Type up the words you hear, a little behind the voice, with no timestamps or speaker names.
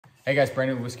Hey guys,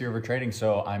 Brandon with Whiskey River Trading.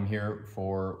 So I'm here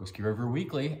for Whiskey River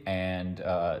Weekly, and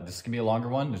this is gonna be a longer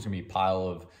one. There's gonna be a pile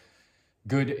of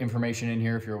good information in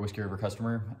here if you're a Whiskey River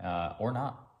customer or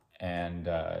not. And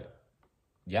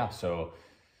yeah, so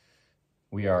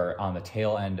we are on the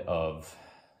tail end of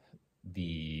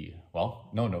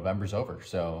November's over.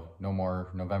 So no more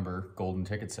November golden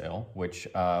ticket sale, which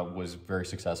was very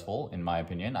successful in my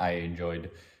opinion. I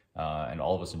enjoyed and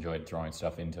all of us enjoyed throwing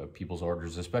stuff into people's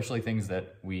orders, especially things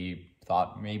that we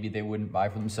thought maybe they wouldn't buy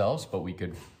for themselves, but we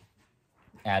could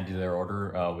add to their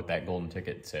order with that golden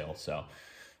ticket sale. So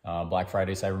Black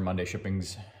Friday, Cyber Monday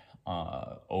shipping's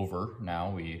over now.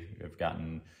 We have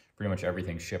gotten pretty much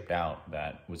everything shipped out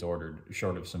that was ordered,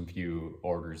 short of some few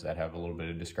orders that have a little bit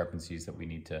of discrepancies that we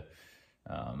need to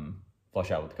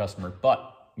flush out with the customer.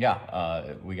 But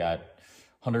yeah, we got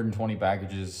 120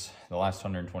 packages, the last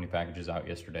 120 packages out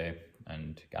yesterday,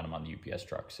 and got them on the UPS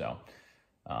truck. So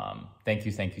thank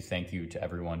you to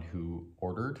everyone who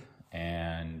ordered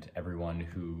and everyone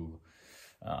who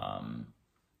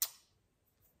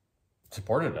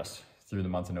supported us through the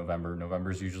month of November. November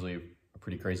is usually a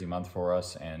pretty crazy month for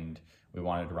us, and we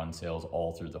wanted to run sales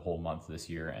all through the whole month this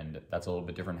year, and that's a little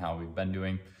bit different how we've been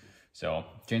doing. So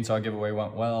chainsaw giveaway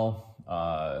went well.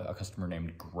 A customer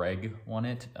named Greg won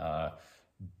it.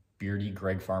 Beardy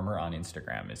Greg Farmer on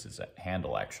Instagram is his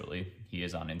handle, actually. He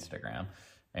is on Instagram,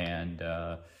 and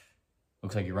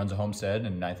looks like he runs a homestead,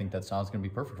 and I think that saw's gonna be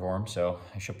perfect for him. So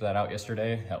I shipped that out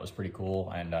yesterday. That was pretty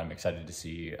cool, and I'm excited to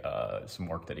see some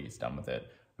work that he's done with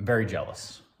it. I'm very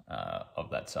jealous of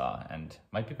that saw, and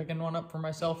might be picking one up for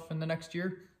myself in the next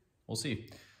year. We'll see.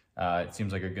 It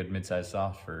seems like a good mid-sized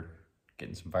saw for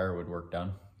getting some firewood work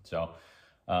done. So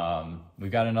we've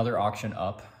got another auction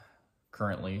up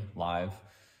currently live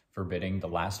for bidding. The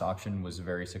last auction was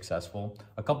very successful.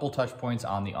 A couple touch points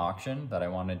on the auction that I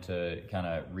wanted to kind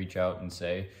of reach out and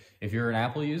say, if you're an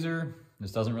Apple user,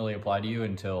 this doesn't really apply to you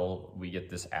until we get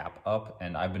this app up.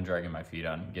 And I've been dragging my feet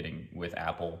on getting with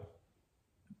Apple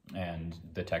and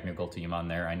the technical team on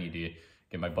there. I need to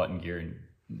get my button gear and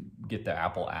get the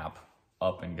Apple app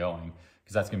up and going,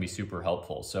 because that's gonna be super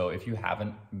helpful. So if you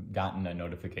haven't gotten a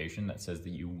notification that says that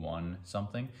you won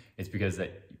something, it's because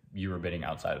that you were bidding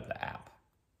outside of the app.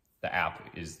 The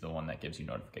app is the one that gives you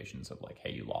notifications of like,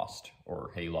 hey, you lost,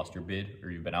 or hey, you lost your bid, or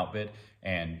you've been outbid,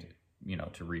 and you know,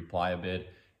 to reply a bid.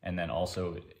 And then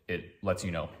also it lets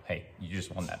you know, hey, you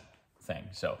just won that thing.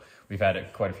 So we've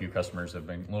had quite a few customers that have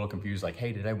been a little confused, like,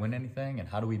 hey, did I win anything? And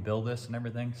how do we build this and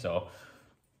everything? So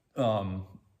the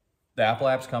Apple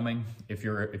app's coming. If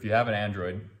you have an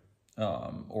Android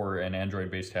or an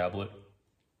Android-based tablet,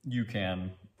 you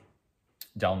can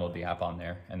download the app on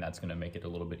there, and that's gonna make it a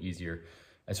little bit easier.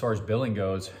 As far as billing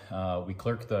goes, we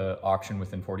clerk the auction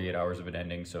within 48 hours of it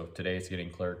ending. So today it's getting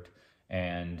clerked,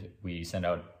 and we send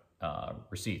out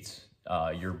receipts.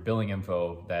 Your billing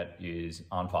info that is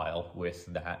on file with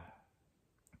that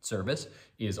service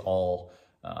is all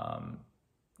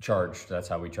charged. That's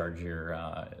how we charge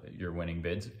your winning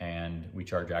bids, and we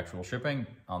charge actual shipping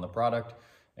on the product.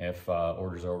 If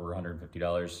orders are over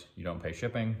 $150, you don't pay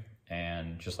shipping,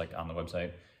 and just like on the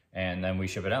website. And then we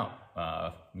ship it out.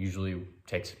 Usually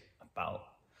takes about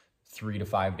 3 to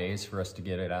 5 days for us to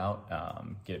get it out,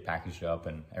 get it packaged up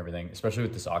and everything. Especially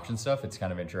with this auction stuff, it's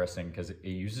kind of interesting because it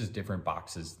uses different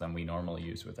boxes than we normally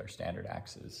use with our standard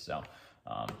axes. So,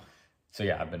 so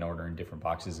yeah, I've been ordering different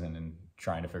boxes and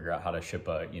trying to figure out how to ship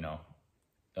a,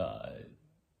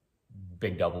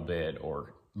 big double bid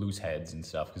or loose heads and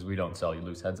stuff, because we don't sell you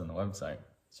loose heads on the website.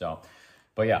 So.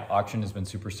 But yeah, auction has been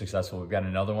super successful. We've got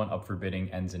another one up for bidding,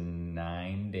 ends in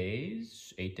 8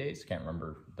 days. Can't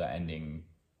remember the ending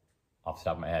off the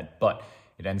top of my head, but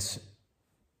it ends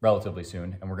relatively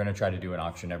soon. And we're gonna try to do an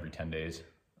auction every 10 days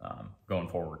going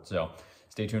forward. So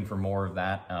stay tuned for more of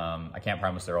that. I can't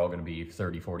promise they're all gonna be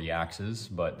 30, 40 axes,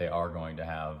 but they are going to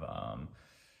have,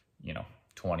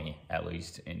 20 at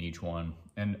least in each one.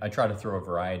 And I try to throw a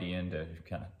variety in to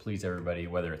kind of please everybody,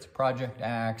 whether it's a project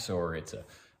axe or it's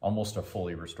almost a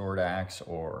fully restored axe,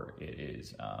 or it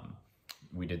is,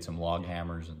 we did some log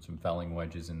hammers and some felling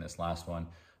wedges in this last one.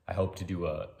 I hope to do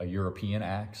a European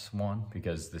axe one,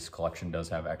 because this collection does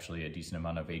have actually a decent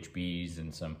amount of HBs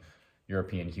and some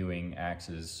European hewing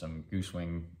axes, some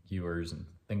goosewing hewers and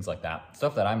things like that.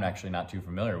 Stuff that I'm actually not too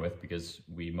familiar with, because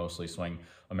we mostly swing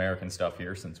American stuff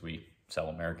here since we sell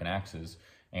American axes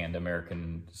and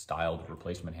American styled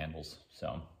replacement handles.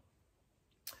 So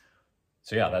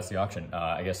yeah, that's the auction.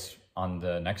 I guess on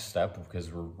the next step,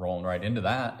 because we're rolling right into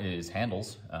that, is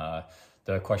handles.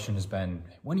 The question has been,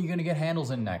 when are you gonna get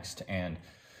handles in next? And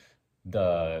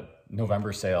the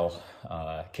November sale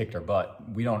kicked our butt.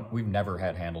 We've never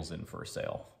had handles in for a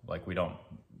sale. Like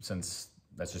since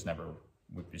that's just never,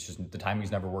 it's just the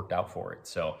timing's never worked out for it.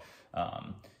 So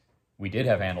we did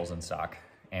have handles in stock,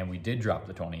 and we did drop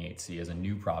the 28C as a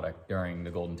new product during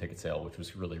the golden ticket sale, which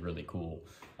was really, really cool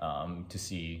to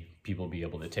see people be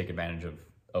able to take advantage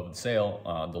of the sale,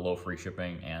 the low free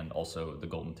shipping, and also the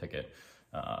golden ticket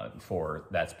for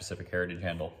that specific heritage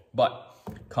handle. But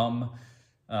come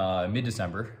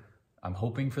mid-December, I'm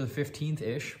hoping for the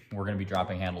 15th-ish, we're gonna be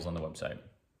dropping handles on the website.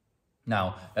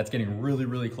 Now, that's getting really,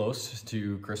 really close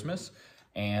to Christmas,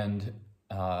 and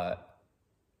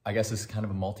I guess this is kind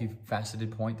of a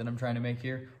multifaceted point that I'm trying to make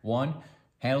here. One,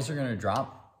 handles are gonna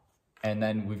drop, and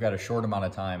then we've got a short amount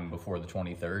of time before the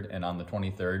 23rd, and on the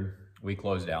 23rd, we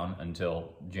close down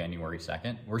until January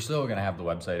 2nd. We're still gonna have the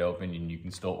website open, and you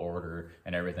can still order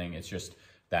and everything. It's just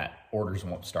that orders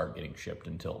won't start getting shipped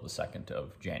until the 2nd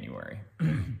of January.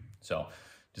 So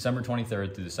December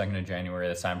 23rd through the 2nd of January,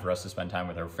 that's time for us to spend time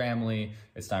with our family.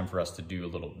 It's time for us to do a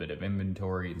little bit of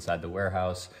inventory inside the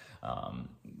warehouse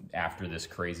after this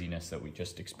craziness that we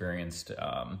just experienced.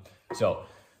 So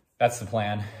that's the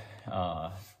plan.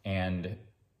 And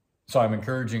so I'm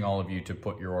encouraging all of you to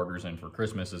put your orders in for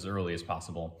Christmas as early as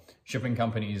possible. Shipping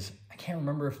companies, I can't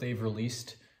remember if they've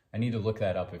released, I need to look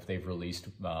that up if they've released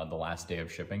the last day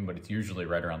of shipping, but it's usually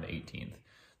right around the 18th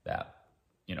that,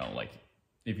 you know, like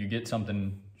if you get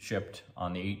something shipped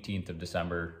on the 18th of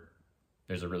December,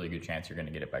 there's a really good chance you're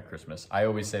gonna get it by Christmas. I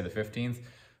always say the 15th,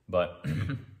 but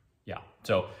yeah.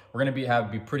 So we're gonna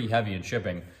be pretty heavy in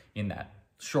shipping in that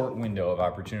short window of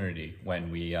opportunity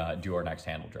when we do our next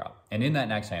handle drop. And in that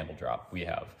next handle drop, we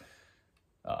have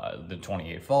the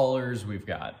 28 fallers, we've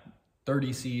got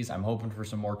 30Cs. I'm hoping for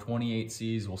some more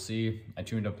 28Cs. We'll see. I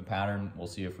tuned up the pattern. We'll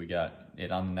see if we got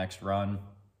it on the next run.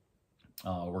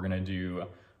 We're gonna do,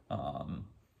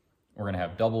 we're gonna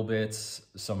have double bits,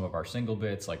 some of our single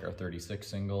bits, like our 36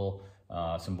 single,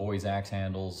 some boys axe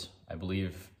handles. I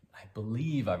believe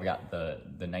I've got the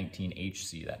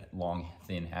 19HC, that long,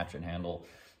 thin hatchet handle.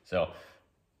 So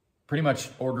pretty much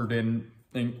ordered in,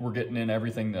 we're getting in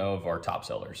everything of our top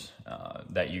sellers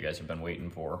that you guys have been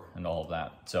waiting for and all of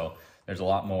that. So there's a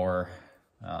lot more,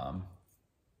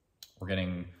 we're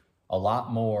getting a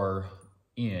lot more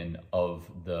in of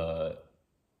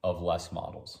less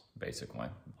models, basically.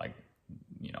 Like,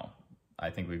 you know, I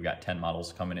think we've got 10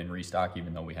 models coming in restock,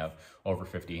 even though we have over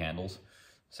 50 handles.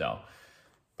 So,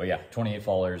 but yeah, 28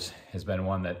 fallers has been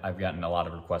one that I've gotten a lot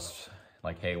of requests,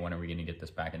 like, hey, when are we gonna get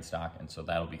this back in stock? And so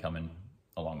that'll be coming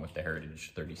along with the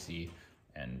Heritage 30C.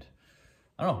 And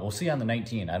I don't know, we'll see on the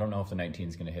 19. I don't know if the 19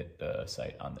 is gonna hit the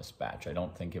site on this batch. I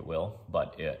don't think it will,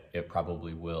 but it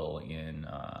probably will in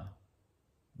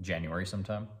January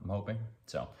sometime, I'm hoping.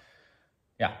 So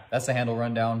yeah, that's the handle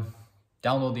rundown.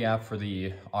 Download the app for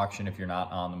the auction if you're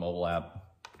not on the mobile app.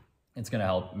 It's gonna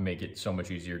help make it so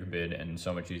much easier to bid and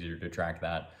so much easier to track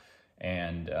that.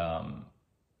 And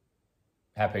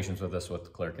have patience with us with the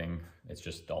clerking. It's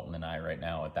just Dalton and I right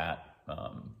now at that,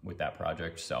 with that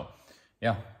project. So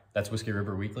yeah, that's Whiskey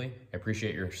River Weekly. I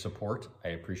appreciate your support. I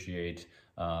appreciate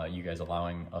you guys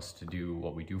allowing us to do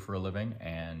what we do for a living.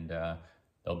 And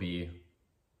there'll be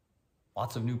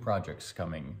lots of new projects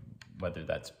coming, whether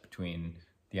that's between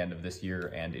the end of this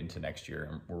year and into next year.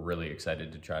 And we're really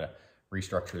excited to try to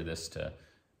restructure this to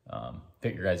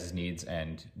fit your guys' needs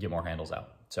and get more handles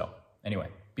out. So anyway,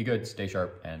 be good, stay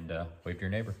sharp, and wave to your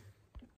neighbor.